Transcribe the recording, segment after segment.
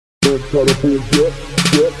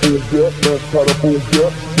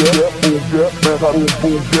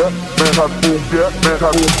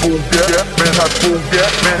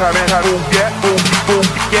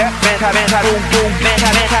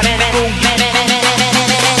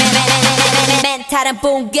멘탈은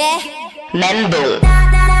붕괴 멘붕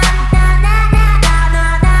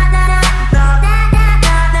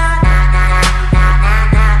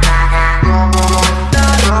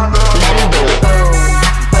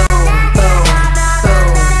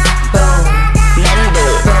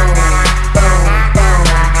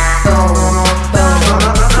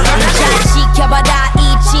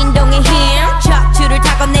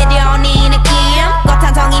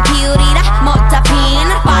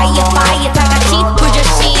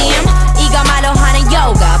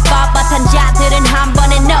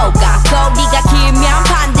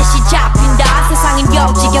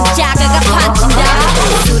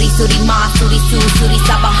수리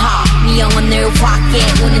사바하 네 영혼을 확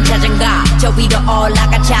깨우는 자장가 저 위로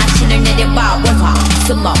올라가 자신을 내려봐 원화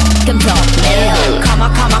스모 금속 멜로 Come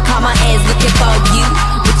on come on come on is looking for you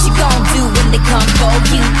What you gon' do when they come for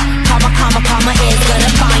you Come on come on come on is gonna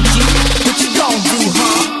find you What you gon' do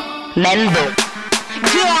huh 멘붕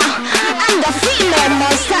Yeah I'm the female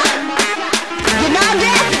monster You know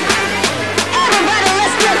that Everybody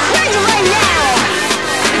let's get crazy right now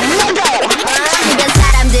주변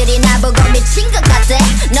사람들이 나보고 미친 것 같아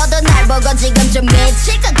너도 날 보고 지금 좀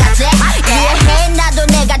미칠 것 같아 이해해 나도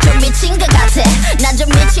내가 좀 미친 것 같아 난 좀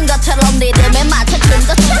미친 것처럼 리듬에 맞춰준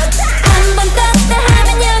것 같아 한 번 떴다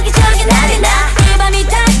하면 여기저기 난리 나이 밤이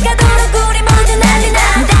다가도록 우리 모두 난리 나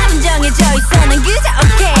답은 정해져 있어 난 그저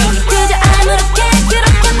오케이 그저 아무렇게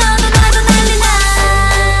그렇게 너도 나도 난리 나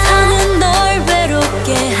더는 널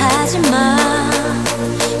외롭게 하지마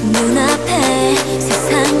눈앞에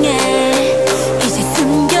세상에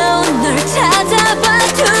찾아봐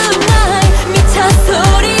tonight 미쳐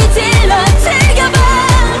소리 질러 즐겨봐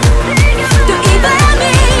또 이 밤이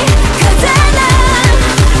가잖아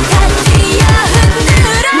다 뛰어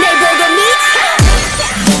흔들어 날 보고 미쳐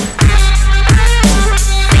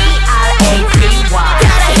C-R-A-T-Y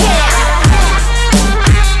따라해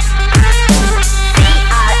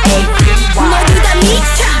C-R-A-T-Y 모두 다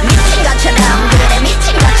미쳐 미친 것처럼 그래 미친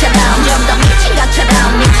것처럼 좀 더 미친 것처럼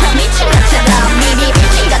미쳐 미친 것처럼 미리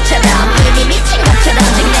미친 것처럼 이미 미친 것처럼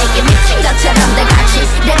지금 내게 미친 것처럼 다 같이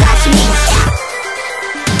미쳐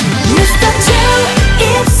Mr. Chu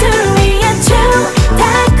입술 위에 춤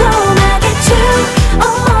달콤하게 춤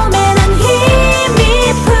온몸에 난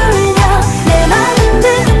힘이 풀려 내 맘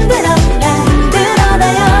흔들어 날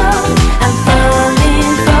흔들어놔요 I'm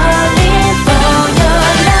falling falling for your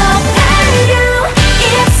love and you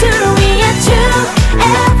입술 위에 춤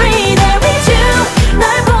Every day with you 널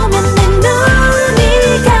보면 내 눈이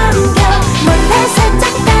감겨 몰래 살짝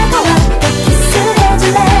다가와 또 키스를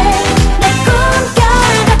해줄래 내 꿈결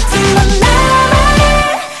같은 넌 나만의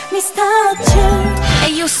Mr. Chu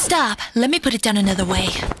Hey yo stop, let me put it down another way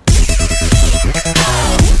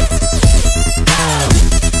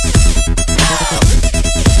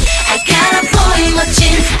I got a boy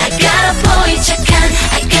멋진 I got a boy 착한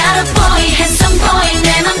I got a boy handsome boy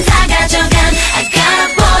내 맘 다 가져간 I got a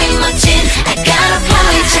boy 멋진 I got a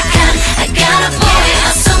boy 착한 I got a boy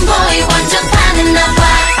awesome boy 완전 반했나봐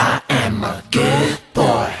I am a good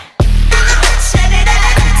boy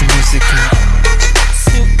The music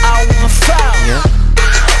I wanna fall yeah.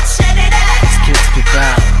 It's good to be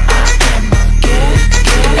back I am a good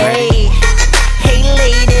Hey Hey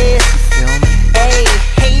ladies Feel me? Hey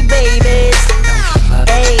Hey babies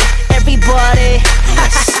Hey everybody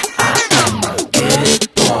I am a good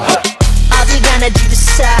boy 어딜 가나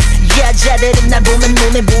지르사 여자들은 날 보면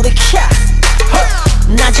눈에 불이 켜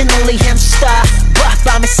낮은 only hamster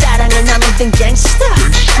밤에 사랑을 나누던 gangster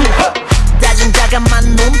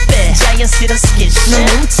다정다감한 눈빛 자연스러운 스킨십 넌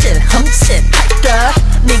훔칠 할까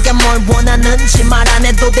네가 뭘 원하는지 말 안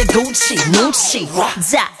해도 돼 굳이 눈치 다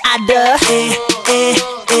알아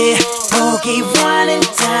보기 원한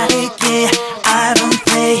다리